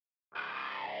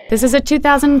This is a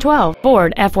 2012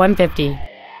 Ford F-150.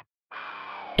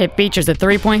 It features a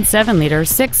 3.7-liter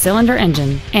six-cylinder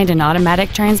engine and an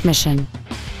automatic transmission.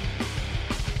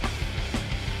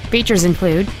 Features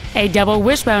include a double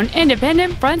wishbone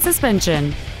independent front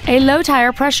suspension, a low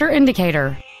tire pressure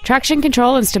indicator, traction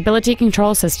control and stability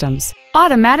control systems,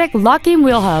 automatic locking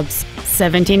wheel hubs,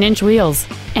 17-inch wheels,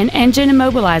 an engine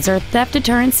immobilizer theft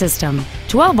deterrent system,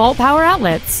 12-volt power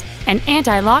outlets, an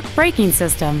anti-lock braking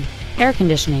system, air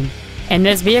conditioning, and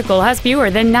this vehicle has fewer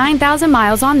than 9,000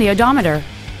 miles on the odometer.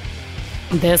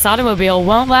 This automobile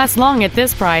won't last long at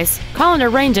this price. Call and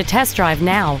arrange a test drive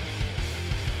now.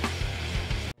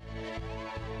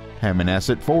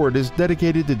 Hammonasset Ford is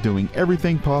dedicated to doing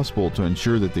everything possible to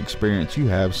ensure that the experience you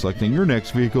have selecting your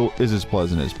next vehicle is as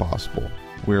pleasant as possible.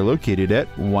 We are located at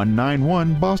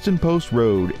 191 Boston Post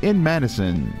Road in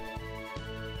Madison.